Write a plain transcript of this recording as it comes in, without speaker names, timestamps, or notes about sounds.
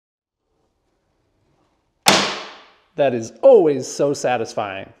That is always so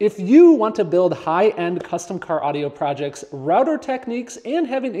satisfying. If you want to build high-end custom car audio projects, router techniques, and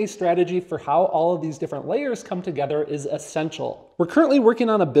having a strategy for how all of these different layers come together is essential. We're currently working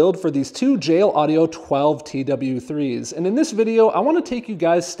on a build for these two JL Audio 12 TW3s, and in this video, I want to take you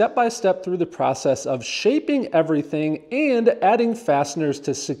guys step by step through the process of shaping everything and adding fasteners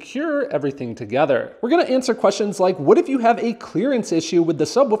to secure everything together. We're going to answer questions like, what if you have a clearance issue with the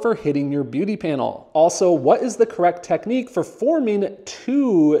subwoofer hitting your beauty panel? Also, what is the correct technique for forming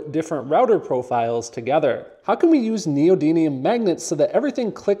two different router profiles together? How can we use neodymium magnets so that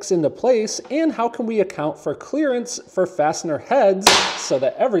everything clicks into place? And how can we account for clearance for fastener heads so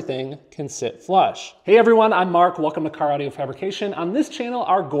that everything can sit flush? Hey everyone, I'm Mark. Welcome to CarAudioFabrication. On this channel,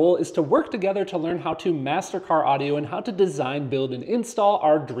 our goal is to work together to learn how to master car audio and how to design, build, and install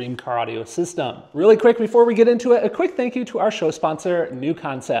our dream car audio system. Really quick, before we get into it, a quick thank you to our show sponsor, New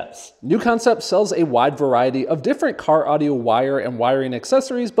Concepts. New Concepts sells a wide variety of different car audio wire and wiring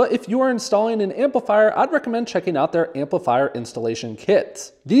accessories, but if you are installing an amplifier, I'd recommend checking out their amplifier installation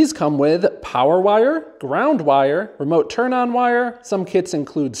kits. These come with power wire, ground wire, remote turn-on wire. Some kits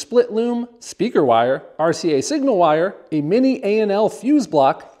include split loom, speaker wire, RCA signal wire, a mini A&L fuse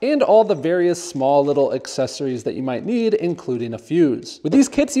block, and all the various small little accessories that you might need, including a fuse. With these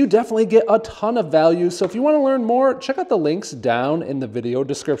kits, you definitely get a ton of value, so if you want to learn more, check out the links down in the video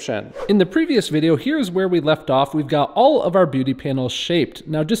description. In the previous video, here's where we left off. We've got all of our beauty panels shaped.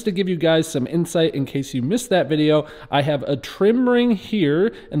 Now, just to give you guys some insight in case you missed that video, I have a trim ring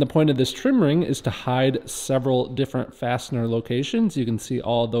here, and the point of this trim ring is to hide several different fastener locations. You can see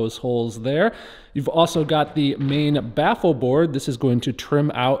all those holes there. You've also got the main baffle board. This is going to trim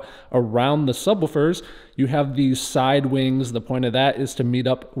out around the subwoofers. You have these side wings. The point of that is to meet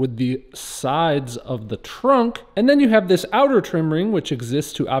up with the sides of the trunk. And then you have this outer trim ring, which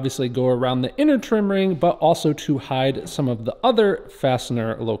exists to obviously go around the inner trim ring, but also to hide some of the other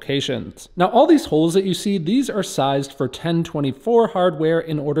fastener locations. Now, all these holes that you see, these are sized for 1024 hardware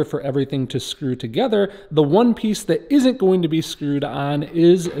in order for everything to screw together. The one piece that isn't going to be screwed on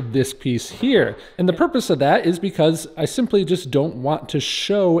is this piece here. And the purpose of that is because I simply just don't want to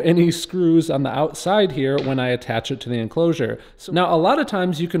show any screws on the outside here when I attach it to the enclosure. So now, a lot of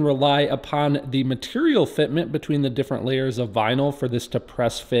times you can rely upon the material fitment between the different layers of vinyl for this to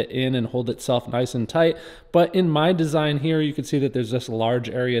press fit in and hold itself nice and tight. But in my design here, you can see that there's this large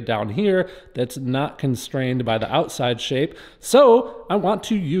area down here that's not constrained by the outside shape. So I want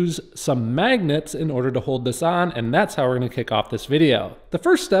to use some magnets in order to hold this on, and that's how we're going to kick off this video. The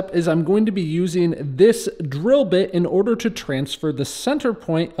first step is I'm going to be using this drill bit in order to transfer the center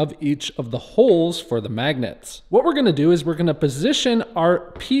point of each of the holes for the magnets. What we're going to do is we're going to position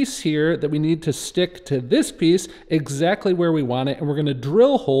our piece here that we need to stick to this piece exactly where we want it, and we're going to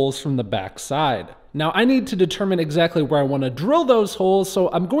drill holes from the back side. Now, I need to determine exactly where I want to drill those holes, so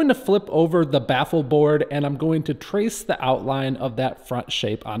I'm going to flip over the baffle board and I'm going to trace the outline of that front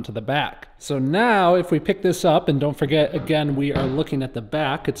shape onto the back. So now, if we pick this up, and don't forget, again, we are looking at the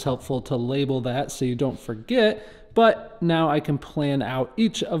back, it's helpful to label that so you don't forget. But now I can plan out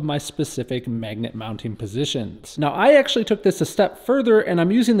each of my specific magnet mounting positions. Now, I actually took this a step further, and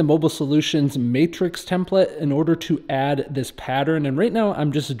I'm using the Mobile Solutions matrix template in order to add this pattern. And right now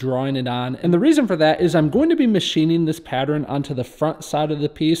I'm just drawing it on. And the reason for that is I'm going to be machining this pattern onto the front side of the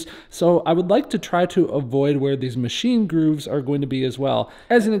piece. So I would like to try to avoid where these machine grooves are going to be as well.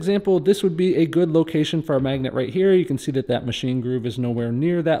 As an example, this would be a good location for a magnet right here. You can see that that machine groove is nowhere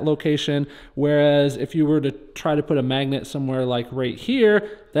near that location. Whereas if you were to try to put a magnet somewhere like right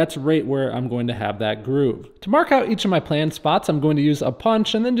here, that's right where I'm going to have that groove. To mark out each of my planned spots, I'm going to use a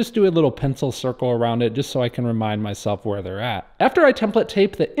punch and then just do a little pencil circle around it just so I can remind myself where they're at. After I template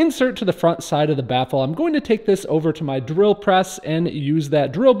tape the insert to the front side of the baffle, I'm going to take this over to my drill press and use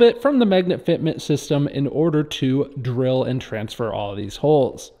that drill bit from the magnet fitment system in order to drill and transfer all of these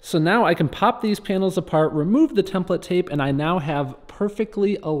holes. So now I can pop these panels apart, remove the template tape, and I now have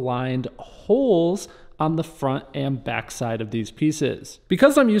perfectly aligned holes on the front and back side of these pieces.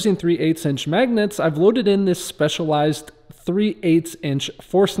 Because I'm using 3/8 inch magnets, I've loaded in this specialized 3/8 inch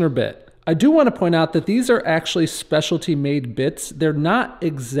Forstner bit. I do want to point out that these are actually specialty made bits. They're not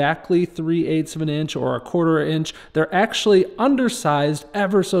exactly 3/8 of an inch or 1/4 inch. They're actually undersized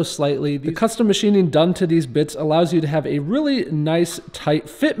ever so slightly. The custom machining done to these bits allows you to have a really nice tight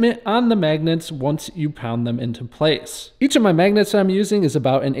fitment on the magnets once you pound them into place. Each of my magnets I'm using is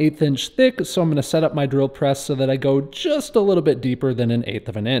about 1/8 inch thick, so I'm going to set up my drill press so that I go just a little bit deeper than 1/8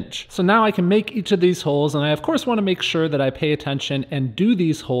 of an inch. So now I can make each of these holes, and I of course want to make sure that I pay attention and do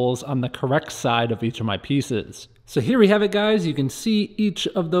these holes on the correct side of each of my pieces. So here we have it, guys. You can see each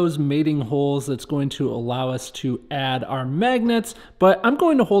of those mating holes that's going to allow us to add our magnets, but I'm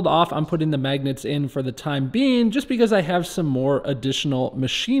going to hold off on putting the magnets in for the time being just because I have some more additional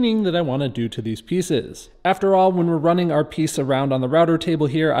machining that I want to do to these pieces. After all, when we're running our piece around on the router table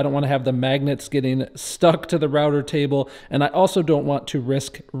here, I don't want to have the magnets getting stuck to the router table, and I also don't want to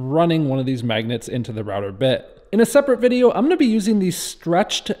risk running one of these magnets into the router bit. In a separate video, I'm going to be using the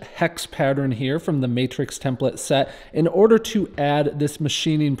stretched hex pattern here from the matrix template set in order to add this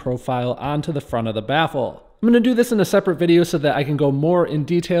machining profile onto the front of the baffle. I'm going to do this in a separate video so that I can go more in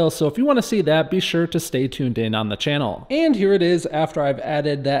detail, so if you want to see that, be sure to stay tuned in on the channel. And here it is after I've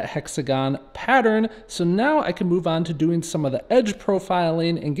added that hexagon pattern, so now I can move on to doing some of the edge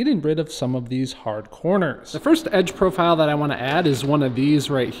profiling and getting rid of some of these hard corners. The first edge profile that I want to add is one of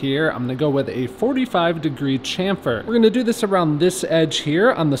these right here. I'm going to go with a 45-degree chamfer. We're going to do this around this edge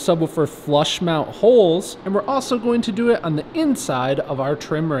here on the subwoofer flush mount holes, and we're also going to do it on the inside of our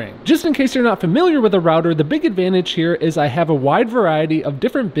trim ring. Just in case you're not familiar with a router, the big advantage here is I have a wide variety of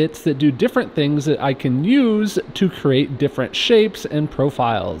different bits that do different things that I can use to create different shapes and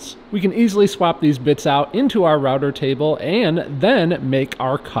profiles. We can easily swap these bits out into our router table and then make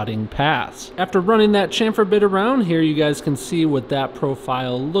our cutting paths. After running that chamfer bit around here, you guys can see what that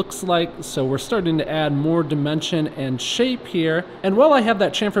profile looks like. So we're starting to add more dimension and shape here. And while I have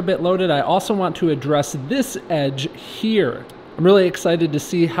that chamfer bit loaded, I also want to address this edge here. I'm really excited to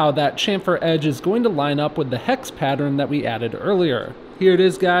see how that chamfer edge is going to line up with the hex pattern that we added earlier. Here it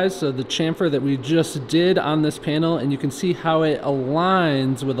is, guys, so the chamfer that we just did on this panel, and you can see how it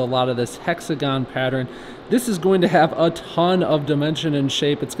aligns with a lot of this hexagon pattern. This is going to have a ton of dimension and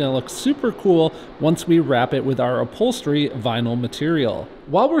shape. It's going to look super cool once we wrap it with our upholstery vinyl material.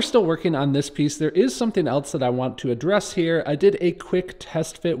 While we're still working on this piece, there is something else that I want to address here. I did a quick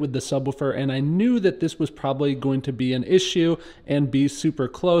test fit with the subwoofer, and I knew that this was probably going to be an issue and be super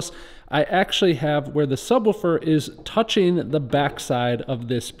close. I actually have where the subwoofer is touching the backside of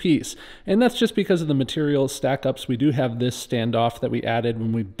this piece. And that's just because of the material stack ups. We do have this standoff that we added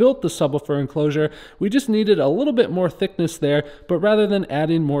when we built the subwoofer enclosure. We just needed a little bit more thickness there, but rather than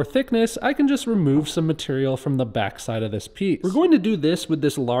adding more thickness, I can just remove some material from the backside of this piece. We're going to do this with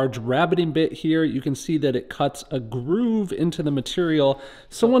this large rabbiting bit here. You can see that it cuts a groove into the material.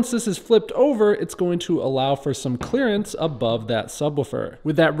 So once this is flipped over, it's going to allow for some clearance above that subwoofer.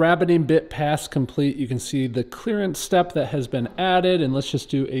 With that rabbiting bit pass complete, you can see the clearance step that has been added, and let's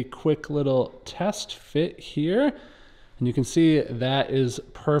just do a quick little test fit here, and you can see that is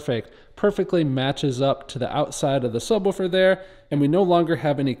perfectly matches up to the outside of the subwoofer there, and we no longer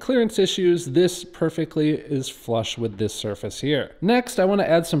have any clearance issues. This perfectly is flush with this surface here. Next, I want to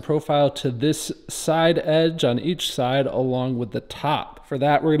add some profile to this side edge on each side along with the top. For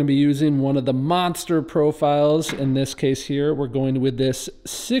that, we're going to be using one of the monster profiles. In this case here, we're going with this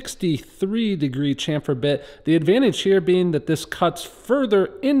 63-degree chamfer bit. The advantage here being that this cuts further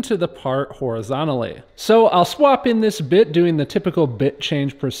into the part horizontally. So I'll swap in this bit doing the typical bit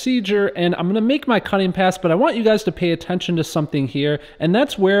change procedure, and I'm going to make my cutting pass, but I want you guys to pay attention to something here, and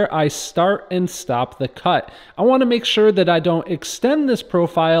that's where I start and stop the cut. I want to make sure that I don't extend this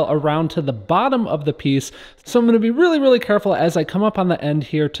profile around to the bottom of the piece, so I'm going to be really careful as I come up on the end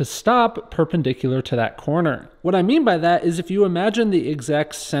here to stop perpendicular to that corner. What I mean by that is if you imagine the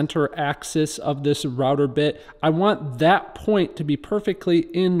exact center axis of this router bit, I want that point to be perfectly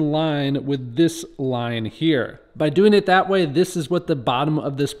in line with this line here. By doing it that way, this is what the bottom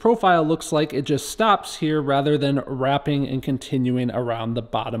of this profile looks like. It just stops here rather than wrapping and continuing around the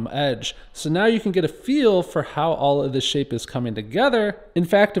bottom edge. So now you can get a feel for how all of this shape is coming together. In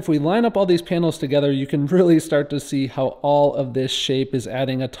fact, if we line up all these panels together, you can really start to see how all of this shape is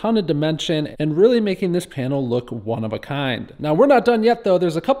adding a ton of dimension and really making this panel look one of a kind. Now, we're not done yet though.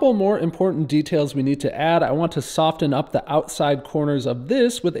 There's a couple more important details we need to add. I want to soften up the outside corners of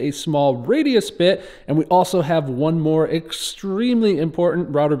this with a small radius bit, and we also have one more extremely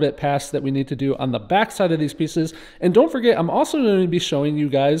important router bit pass that we need to do on the back side of these pieces. And don't forget, I'm also going to be showing you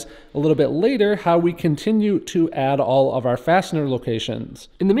guys a little bit later how we continue to add all of our fastener locations.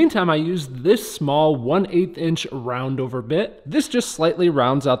 In the meantime, I used this small 1/8 inch round over bit. This just slightly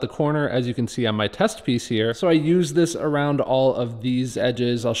rounds out the corner, as you can see on my test piece here. So I use this around all of these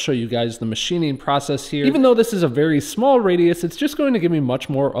edges. I'll show you guys the machining process here. Even though this is a very small radius, it's just going to give me much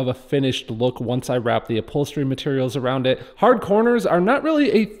more of a finished look once I wrap the upholstery materials around it. Hard corners are not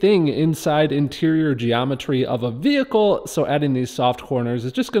really a thing inside interior geometry of a vehicle, so adding these soft corners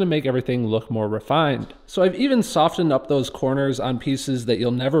is just going to make everything look more refined. So I've even softened up those corners on pieces that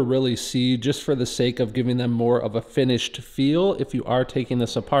you'll never really see, just for the sake of giving them more of a finished feel if you are taking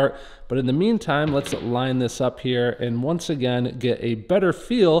this apart. But in the meantime, let's line this up here and once again get a better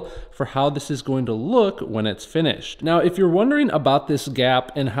feel for how this is going to look when it's finished. Now, if you're wondering about this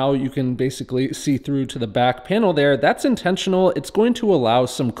gap and how you can basically see through to the back panel there, that's intentional. It's going to allow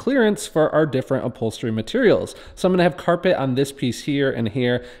some clearance for our different upholstery materials. So I'm gonna have carpet on this piece here,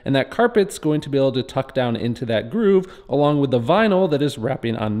 and that carpet's going to be able to tuck down into that groove along with the vinyl that is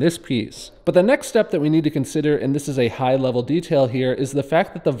wrapping on this piece. But the next step that we need to consider, and this is a high level detail here, is the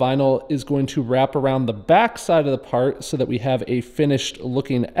fact that the vinyl is going to wrap around the back side of the part so that we have a finished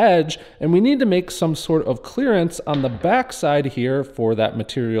looking edge, and we need to make some sort of clearance on the back side here for that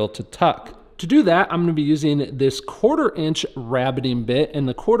material to tuck. To do that, I'm going to be using this 1/4 inch rabbiting bit, and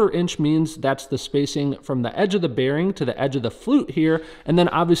the 1/4 inch means that's the spacing from the edge of the bearing to the edge of the flute here, and then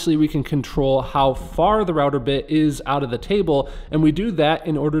obviously we can control how far the router bit is out of the table, and we do that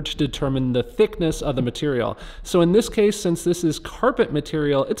in order to determine the thickness of the material. So in this case, since this is carpet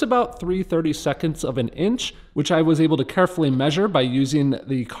material, it's about 3/32 of an inch, which I was able to carefully measure by using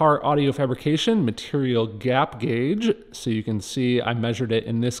the CarAudioFabrication material gap gauge. So you can see I measured it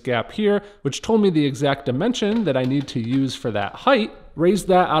in this gap here, which told me the exact dimension that I need to use for that height. Raise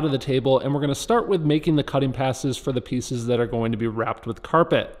that out of the table, and we're going to start with making the cutting passes for the pieces that are going to be wrapped with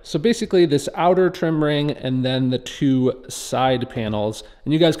carpet. So basically this outer trim ring and then the 2 side panels,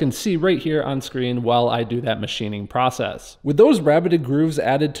 and you guys can see right here on screen while I do that machining process. With those rabbited grooves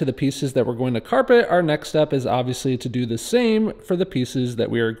added to the pieces that we're going to carpet, our next step is obviously to do the same for the pieces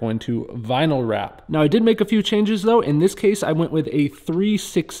that we are going to vinyl wrap. Now I did make a few changes though. In this case, I went with a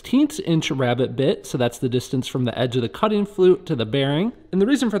 3/16 inch rabbet bit, so that's the distance from the edge of the cutting flute to the bearing. And the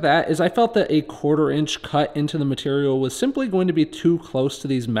reason for that is I felt that a 1/4 inch cut into the material was simply going to be too close to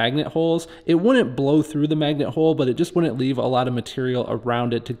these magnet holes. It wouldn't blow through the magnet hole, but it just wouldn't leave a lot of material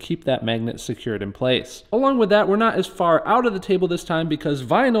around it to keep that magnet secured in place. Along with that, we're not as far out of the table this time because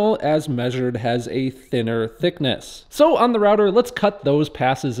vinyl, as measured, has a thinner thickness. So on the router, let's cut those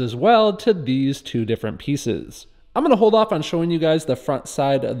passes as well to these 2 different pieces. I'm going to hold off on showing you guys the front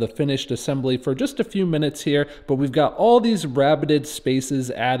side of the finished assembly for just a few minutes here, but we've got all these rabbited spaces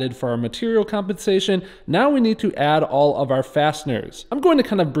added for our material compensation. Now we need to add all of our fasteners. I'm going to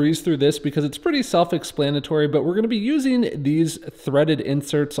kind of breeze through this because it's pretty self-explanatory, but we're going to be using these threaded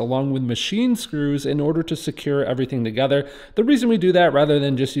inserts along with machine screws in order to secure everything together. The reason we do that rather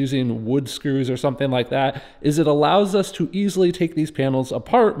than just using wood screws or something like that is it allows us to easily take these panels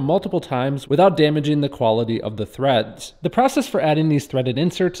apart multiple times without damaging the quality of the threads. The process for adding these threaded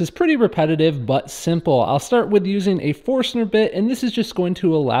inserts is pretty repetitive but simple. I'll start with using a Forstner bit, and this is just going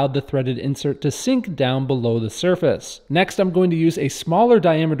to allow the threaded insert to sink down below the surface. Next, I'm going to use a smaller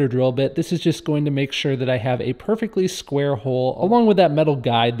diameter drill bit. This is just going to make sure that I have a perfectly square hole along with that metal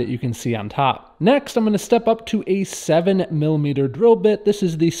guide that you can see on top. Next, I'm going to step up to a 7mm drill bit. This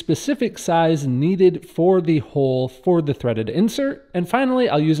is the specific size needed for the hole for the threaded insert. And finally,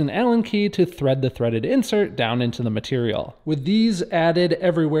 I'll use an Allen key to thread the threaded insert down into the material. With these added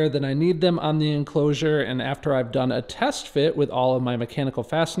everywhere that I need them on the enclosure, and after I've done a test fit with all of my mechanical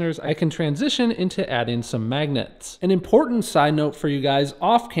fasteners, I can transition into adding some magnets. An important side note for you guys,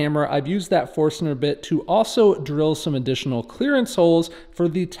 off camera, I've used that Forstner bit to also drill some additional clearance holes for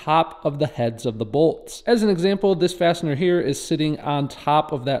the top of the heads of the bolts. As an example, this fastener here is sitting on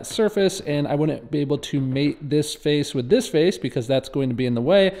top of that surface, and I wouldn't be able to mate this face with this face because that's going to be in the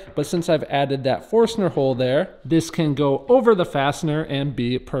way, but since I've added that Forstner hole there, this can go over the fastener and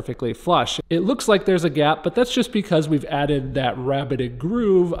be perfectly flush. It looks like there's a gap, but that's just because we've added that rabbited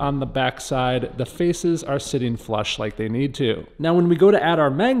groove on the back side. The faces are sitting flush like they need to. Now when we go to add our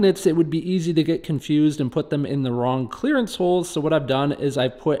magnets, it would be easy to get confused and put them in the wrong clearance holes, so what I've done is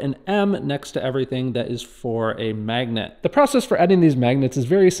I've put an M next to everything that is for a magnet. The process for adding these magnets is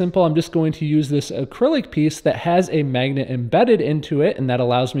very simple. I'm just going to use this acrylic piece that has a magnet embedded into it, and that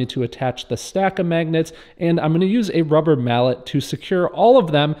allows me to attach the stack of magnets, and I'm going to use a rubber mallet to secure all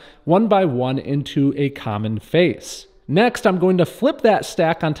of them one by one into a common face. Next, I'm going to flip that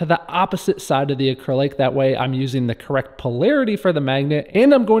stack onto the opposite side of the acrylic. That way I'm using the correct polarity for the magnet,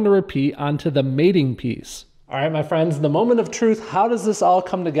 and I'm going to repeat onto the mating piece. All right, my friends, the moment of truth. How does this all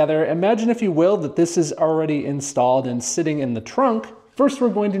come together? Imagine, if you will, that this is already installed and sitting in the trunk. First, we're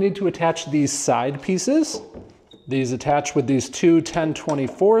going to need to attach these side pieces. These attach with these 2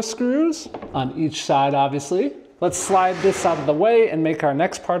 1024 screws on each side, obviously. Let's slide this out of the way and make our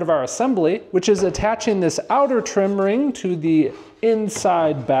next part of our assembly, which is attaching this outer trim ring to the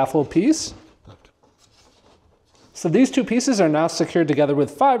inside baffle piece. So these 2 pieces are now secured together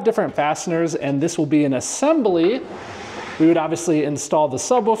with 5 different fasteners, and this will be an assembly. We would obviously install the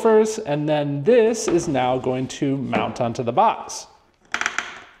subwoofers, and then this is now going to mount onto the box.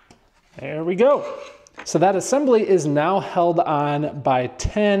 There we go. So that assembly is now held on by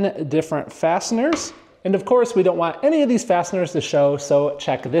 10 different fasteners. And of course, we don't want any of these fasteners to show, so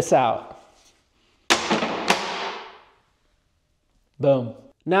check this out. Boom.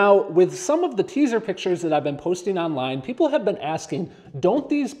 Now, with some of the teaser pictures that I've been posting online, people have been asking, don't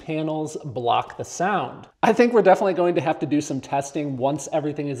these panels block the sound? I think we're definitely going to have to do some testing once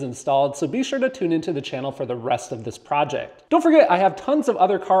everything is installed, so be sure to tune into the channel for the rest of this project. Don't forget, I have tons of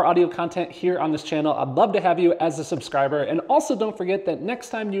other car audio content here on this channel. I'd love to have you as a subscriber, and also don't forget that next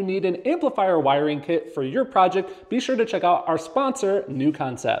time you need an amplifier wiring kit for your project, be sure to check out our sponsor, New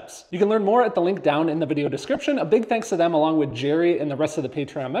Concepts. You can learn more at the link down in the video description. A big thanks to them along with Jerry and the rest of the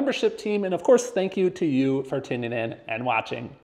Patreon membership team, and of course, thank you to you for tuning in and watching.